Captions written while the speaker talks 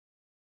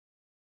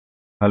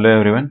Hello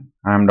everyone,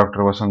 I am Dr.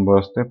 Vasant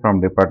Boraste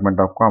from Department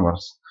of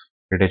Commerce,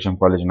 Liquidation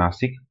College,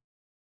 Nasik.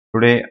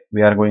 Today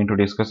we are going to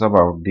discuss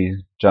about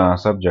the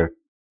subject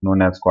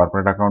known as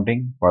Corporate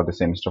Accounting for the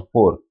semester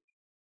 4.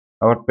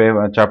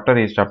 Our chapter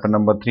is chapter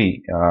number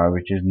 3,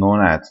 which is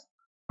known as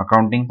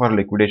Accounting for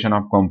Liquidation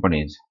of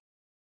Companies.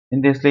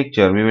 In this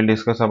lecture, we will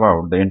discuss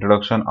about the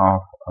introduction of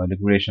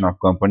liquidation of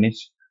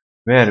companies,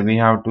 where we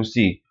have to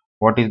see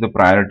what is the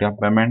priority of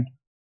payment,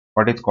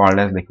 what is called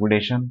as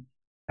liquidation,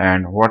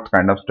 and what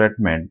kind of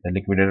statement the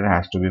liquidator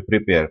has to be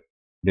prepared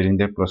during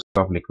the process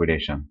of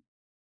liquidation.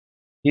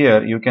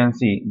 Here you can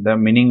see the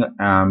meaning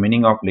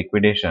of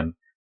liquidation,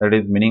 that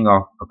is meaning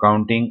of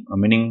accounting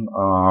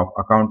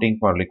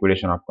for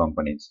liquidation of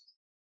companies.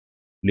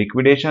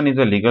 Liquidation is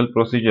a legal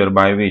procedure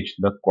by which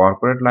the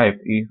corporate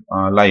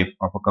life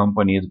of a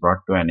company is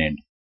brought to an end.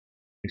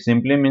 It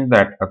simply means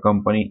that a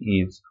company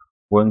is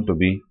going to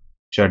be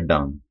shut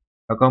down.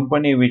 A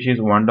company which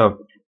is wound up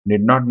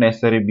need not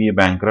necessarily be a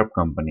bankrupt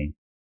company.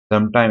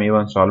 Sometimes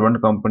even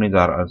solvent companies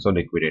are also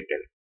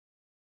liquidated.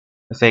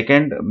 The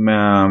second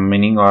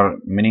meaning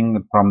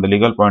from the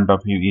legal point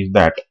of view is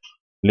that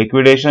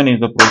liquidation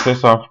is the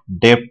process of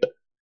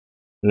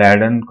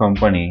debt-laden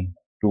company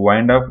to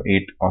wind up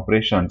its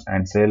operations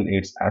and sell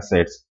its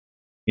assets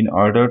in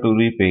order to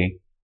repay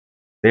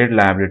said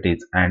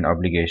liabilities and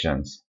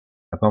obligations.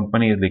 A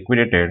company is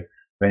liquidated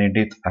when it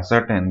is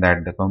ascertained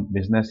that the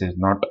business is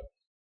not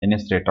in a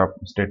state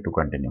to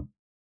continue.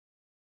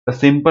 The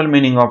simple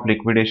meaning of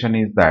liquidation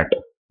is that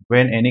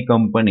when any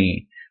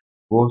company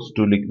goes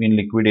to in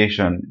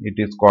liquidation, it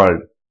is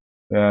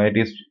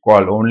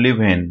called only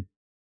when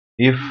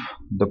if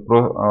the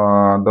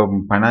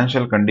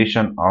financial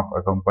condition of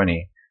a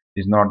company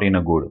is not in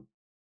a good,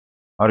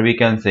 or we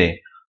can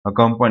say a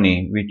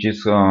company which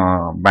is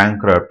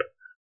bankrupt,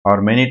 or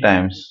many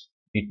times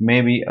it may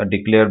be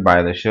declared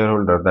by the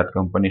shareholder that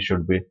company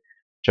should be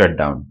shut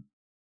down.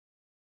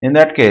 In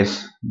that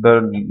case,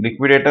 the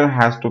liquidator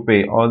has to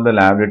pay all the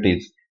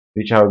liabilities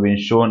which have been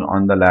shown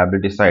on the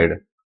liability side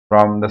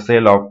from the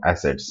sale of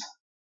assets.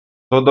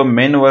 So the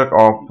main work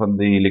of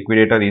the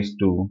liquidator is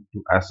to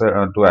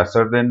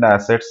ascertain the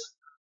assets,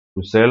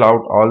 to sell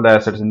out all the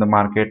assets in the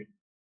market,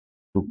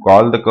 to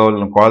call the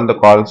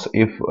calls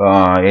if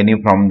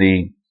any from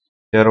the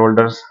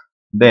shareholders.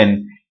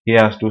 Then he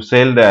has to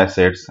sell the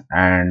assets,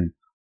 and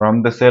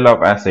from the sale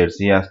of assets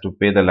he has to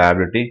pay the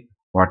liability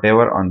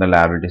whatever on the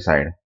liability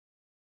side.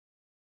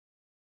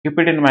 Keep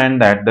it in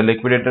mind that the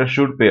liquidator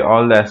should pay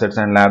all the assets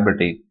and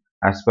liability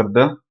as per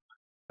the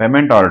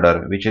payment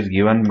order which is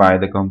given by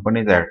the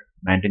Companies Act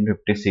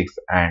 1956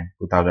 and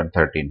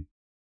 2013.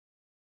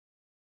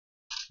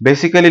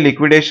 Basically,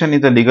 liquidation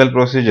is a legal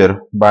procedure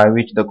by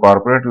which the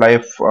corporate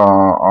life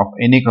of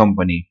any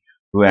company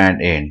to an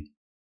end.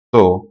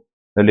 So,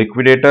 the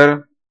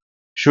liquidator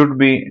should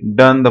be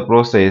done the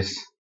process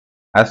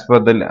as per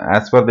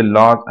the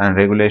laws and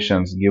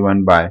regulations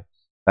given by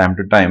time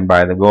to time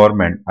by the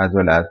government as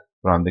well as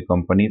from the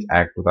Companies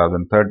Act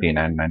 2013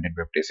 and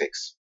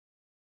 1956.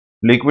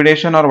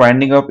 Liquidation or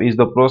winding up is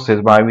the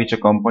process by which a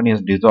company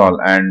is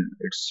dissolved and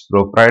its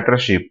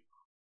proprietorship,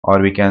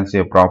 or we can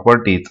say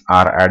properties,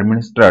 are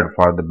administered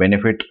for the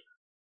benefit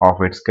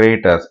of its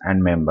creditors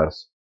and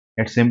members.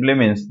 It simply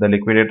means the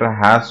liquidator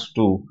has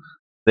to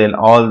sell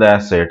all the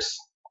assets,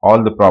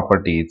 all the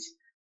properties,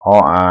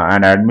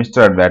 and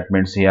administer. That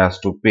means he has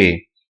to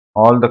pay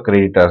all the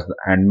creditors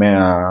and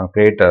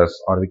creditors,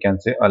 or we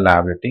can say a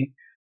liability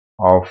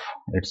of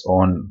its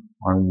own,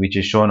 on which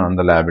is shown on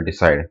the liability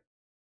side.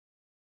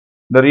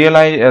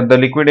 The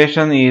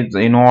liquidation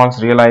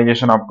involves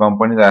realization of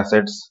company's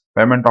assets,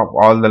 payment of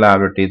all the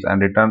liabilities,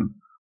 and return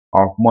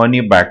of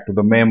money back to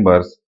the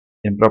members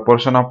in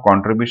proportion of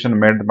contribution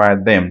made by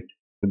them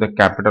to the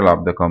capital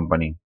of the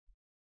company.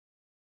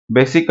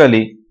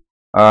 Basically,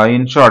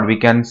 in short, we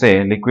can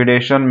say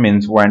liquidation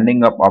means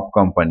winding up of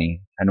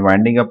company, and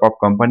winding up of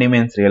company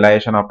means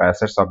realization of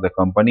assets of the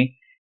company,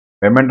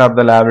 payment of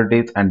the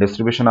liabilities, and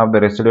distribution of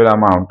the residual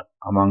amount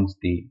amongst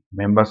the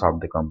members of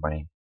the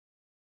company.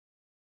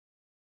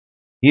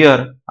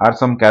 Here are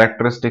some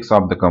characteristics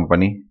of the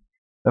company.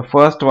 The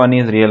first one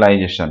is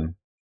realization.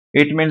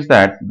 It means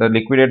that the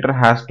liquidator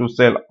has to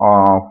sell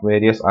off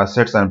various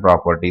assets and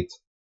properties.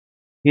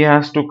 He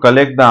has to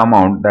collect the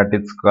amount, that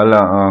is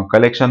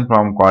collection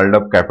from called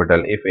up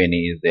capital if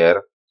any is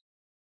there.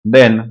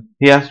 Then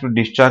he has to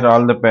discharge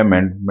all the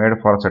payment made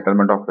for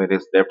settlement of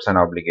various debts and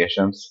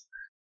obligations.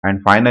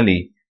 And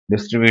finally,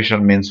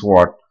 distribution means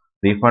what?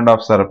 Refund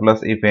of surplus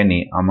if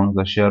any among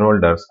the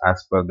shareholders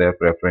as per their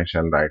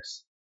preferential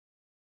rights.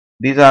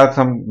 These are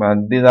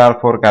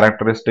four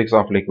characteristics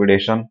of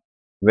liquidation,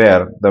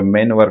 where the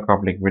main work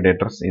of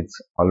liquidators is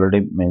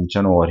already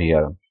mentioned over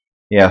here.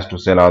 He has to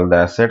sell all the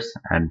assets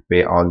and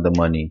pay all the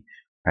money,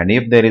 and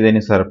if there is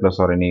any surplus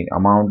or any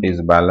amount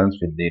is balanced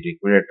with the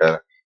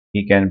liquidator,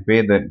 he can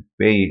pay the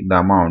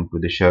amount to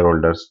the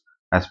shareholders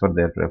as per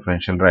their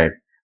preferential right.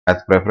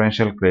 As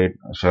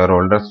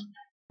shareholders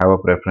have a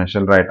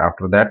preferential right,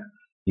 after that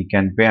he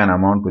can pay an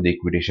amount to the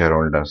equity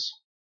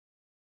shareholders.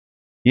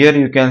 Here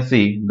you can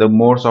see the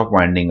modes of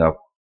winding up.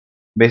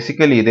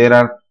 Basically, there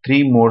are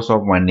three modes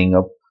of winding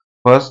up.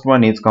 First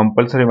one is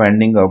compulsory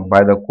winding up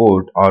by the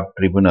court or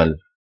tribunal.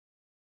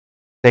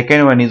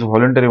 Second one is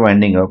voluntary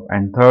winding up,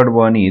 and third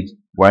one is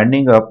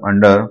winding up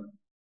under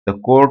the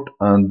court,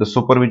 the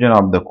supervision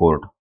of the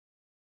court.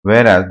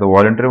 Whereas the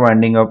voluntary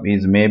winding up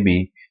is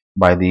maybe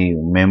by the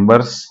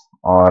members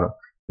or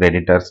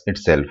creditors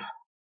itself.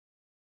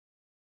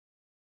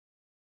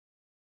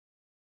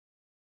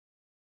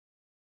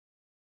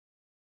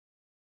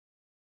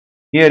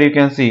 Here you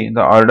can see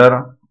the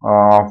order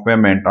of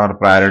payment or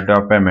priority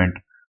of payment,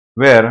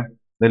 where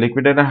the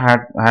liquidator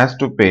has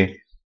to pay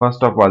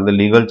first of all the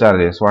legal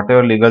charges.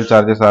 Whatever legal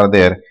charges are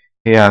there,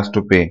 he has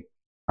to pay.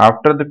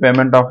 After the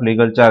payment of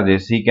legal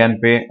charges, he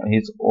can pay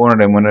his own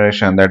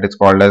remuneration, that is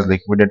called as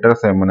liquidator's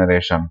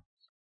remuneration.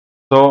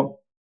 So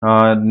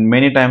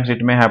many times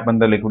it may happen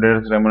the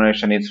liquidator's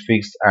remuneration is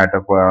fixed at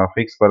a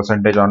fixed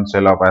percentage on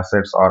sale of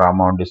assets or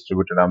amount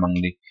distributed among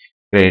the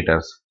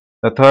creditors.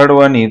 The third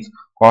one is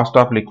cost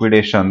of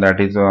liquidation, that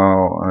is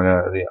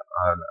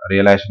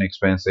realization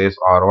expenses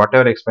or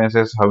whatever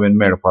expenses have been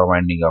made for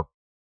winding up.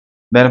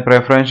 Then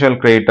preferential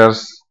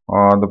creditors,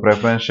 the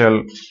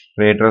preferential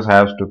creditors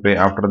has to pay.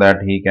 After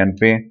that, he can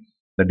pay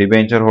the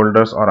debenture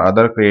holders or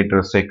other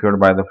creditors secured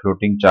by the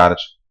floating charge.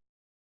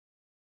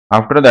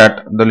 After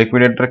that, the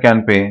liquidator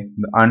can pay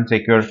the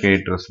unsecured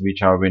creditors which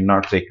have been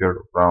not secured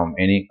from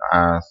any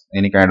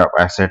kind of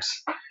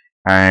assets,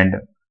 and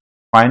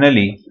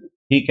finally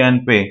he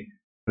can pay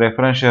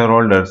preference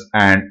shareholders,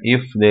 and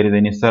if there is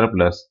any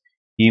surplus,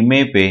 he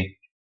may pay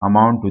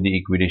amount to the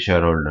equity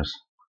shareholders.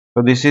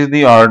 So this is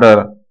the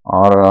order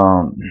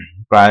or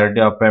priority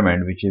of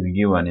payment which is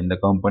given in the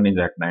Companies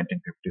Act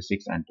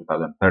 1956 and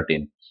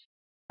 2013.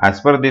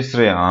 As per this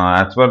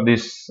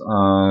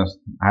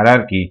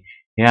hierarchy,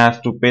 he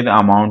has to pay the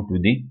amount to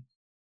the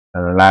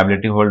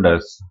liability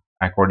holders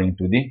according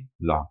to the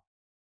law.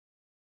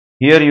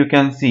 Here you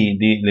can see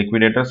the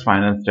liquidator's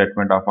final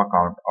statement of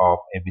account of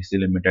ABC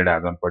Limited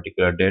as on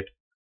particular date.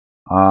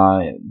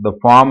 The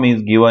form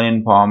is given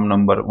in form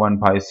number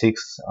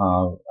 156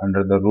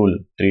 under the rule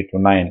 3 to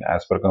 9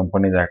 as per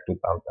Companies Act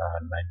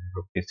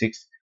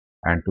 1956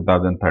 and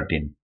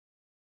 2013.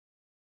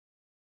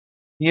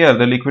 Here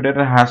the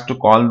liquidator has to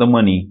call the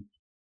money,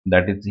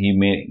 that is he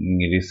may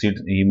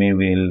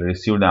will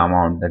receive the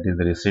amount, that is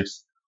the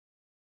receipts.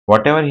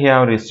 Whatever he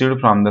have received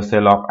from the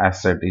sale of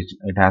asset,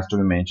 it has to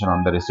be mentioned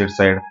on the receipt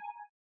side,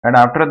 and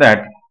after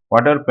that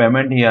whatever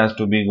payment he has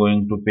to be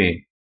going to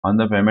pay on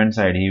the payment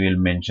side, he will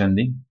mention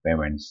the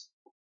payments.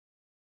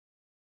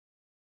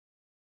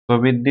 So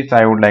with this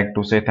I would like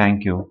to say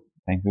thank you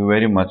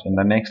very much. In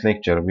the next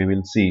lecture we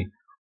will see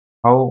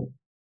how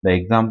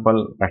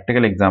the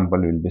practical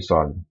example will be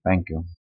solved. Thank you.